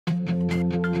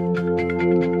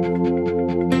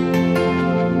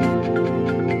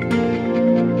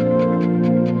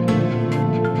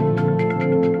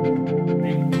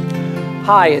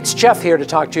Hi, it's Jeff here to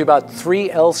talk to you about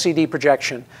 3LCD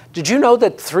projection. Did you know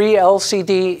that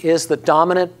 3LCD is the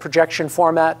dominant projection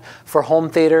format for home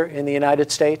theater in the United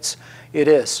States? It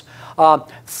is.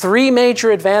 Three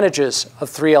major advantages of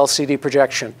 3LCD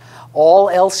projection. All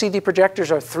LCD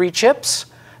projectors are 3 chips.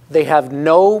 They have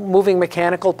no moving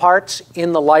mechanical parts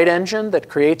in the light engine that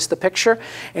creates the picture,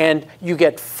 and you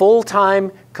get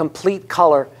full-time, complete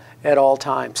color at all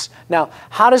times. Now,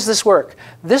 how does this work?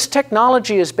 This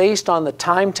technology is based on the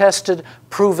time-tested,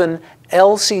 proven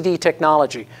LCD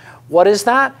technology. What is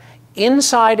that?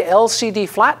 Inside LCD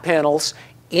flat panels,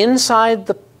 inside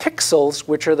the pixels,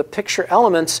 which are the picture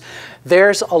elements,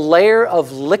 there's a layer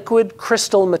of liquid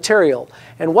crystal material.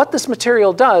 And what this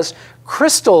material does,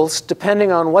 crystals,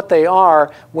 depending on what they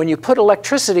are, when you put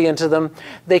electricity into them,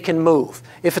 they can move.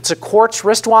 If it's a quartz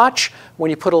wristwatch,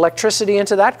 when you put electricity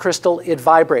into that crystal, it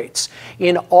vibrates.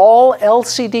 In all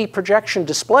LCD projection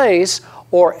displays,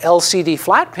 or LCD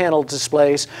flat panel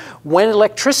displays, when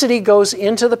electricity goes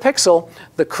into the pixel,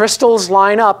 the crystals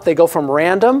line up. They go from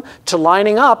random to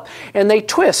lining up, and they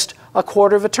twist a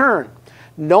quarter of a turn.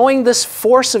 Knowing this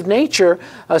force of nature,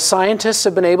 scientists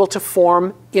have been able to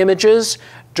form images,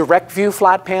 direct view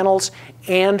flat panels,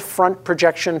 and front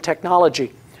projection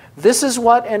technology. This is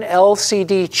what an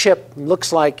LCD chip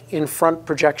looks like in front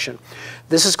projection.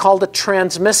 This is called a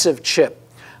transmissive chip.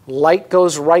 Light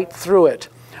goes right through it.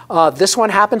 This one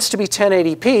happens to be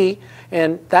 1080p,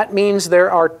 and that means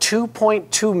there are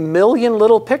 2.2 million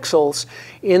little pixels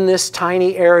in this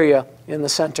tiny area in the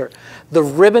center. The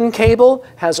ribbon cable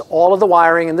has all of the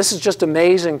wiring, and this is just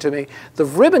amazing to me. The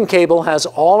ribbon cable has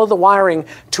all of the wiring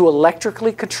to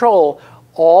electrically control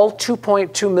all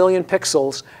 2.2 million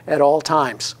pixels at all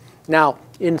times. Now,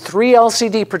 in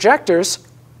 3LCD projectors,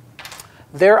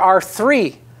 there are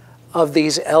 3 of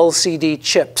these LCD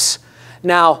chips.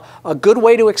 Now, a good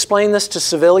way to explain this to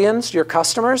civilians, your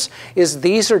customers, is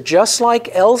these are just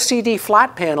like LCD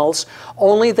flat panels,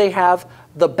 only they have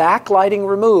the backlighting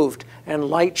removed and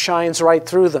light shines right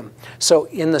through them. So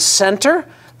in the center,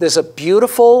 there's a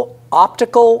beautiful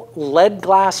optical lead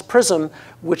glass prism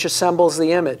which assembles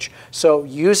the image. So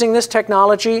using this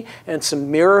technology and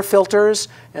some mirror filters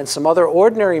and some other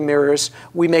ordinary mirrors,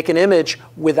 we make an image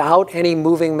without any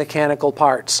moving mechanical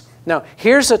parts. Now,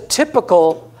 here's a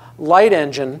typical light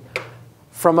engine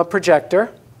from a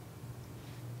projector.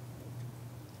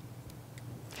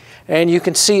 And you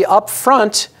can see up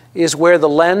front is where the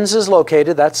lens is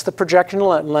located. That's the projection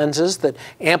lenses that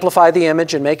amplify the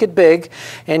image and make it big.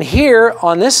 And here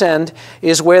on this end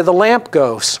is where the lamp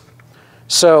goes.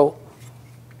 So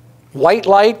white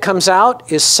light comes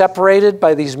out, is separated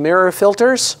by these mirror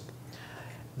filters.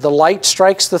 The light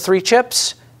strikes the 3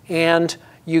 chips, and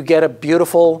you get a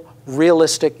beautiful,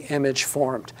 realistic image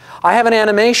formed. I have an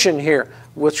animation here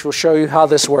which will show you how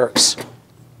this works.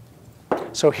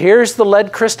 So here's the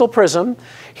lead crystal prism.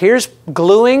 Here's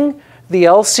gluing the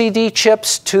LCD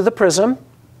chips to the prism.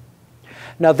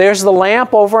 Now there's the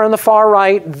lamp over on the far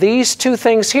right. These 2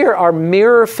 things here are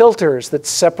mirror filters that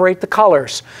separate the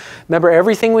colors. Remember,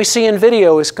 everything we see in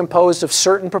video is composed of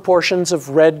certain proportions of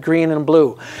red, green, and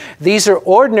blue. These are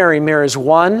ordinary mirrors,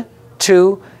 1,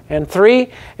 2, and 3,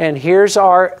 and here's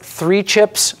our 3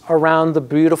 chips around the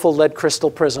beautiful lead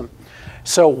crystal prism.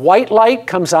 So white light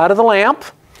comes out of the lamp,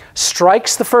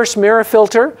 strikes the first mirror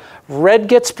filter, red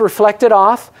gets reflected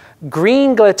off,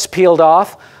 green gets peeled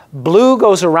off, blue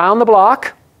goes around the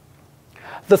block.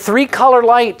 The 3 color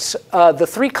lights, the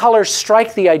 3 colors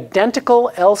strike the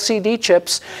identical LCD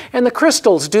chips, and the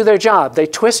crystals do their job. They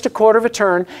twist a quarter of a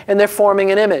turn, and they're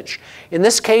forming an image. In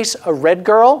this case, a red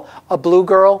girl, a blue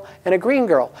girl, and a green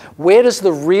girl. Where does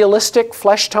the realistic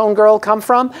flesh tone girl come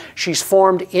from? She's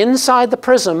formed inside the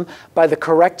prism by the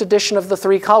correct addition of the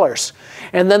 3 colors.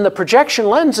 And then the projection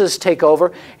lenses take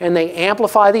over, and they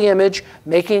amplify the image,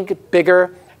 making it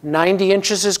bigger. 90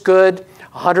 inches is good,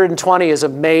 120 is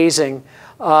amazing.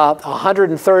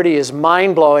 130 is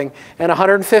mind-blowing, and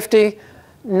 150,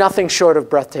 nothing short of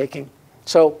breathtaking.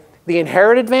 So the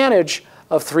inherent advantage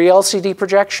of 3LCD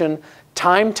projection,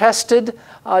 time-tested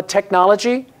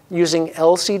technology using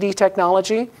LCD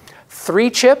technology, 3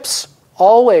 chips,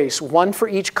 always 1 for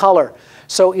each color.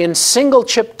 So in single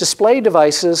chip display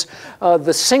devices,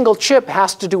 the single chip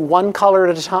has to do 1 color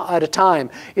at a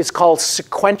time. It's called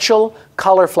sequential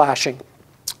color flashing.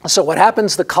 So what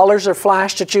happens, the colors are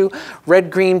flashed at you,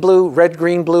 red, green,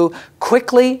 blue,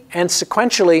 quickly and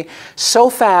sequentially,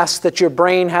 so fast that your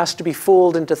brain has to be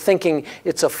fooled into thinking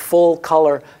it's a full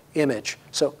color image.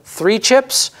 So 3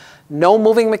 chips, no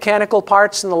moving mechanical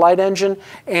parts in the light engine,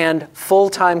 and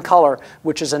full-time color,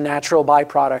 which is a natural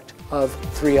byproduct of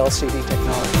 3LCD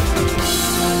technology.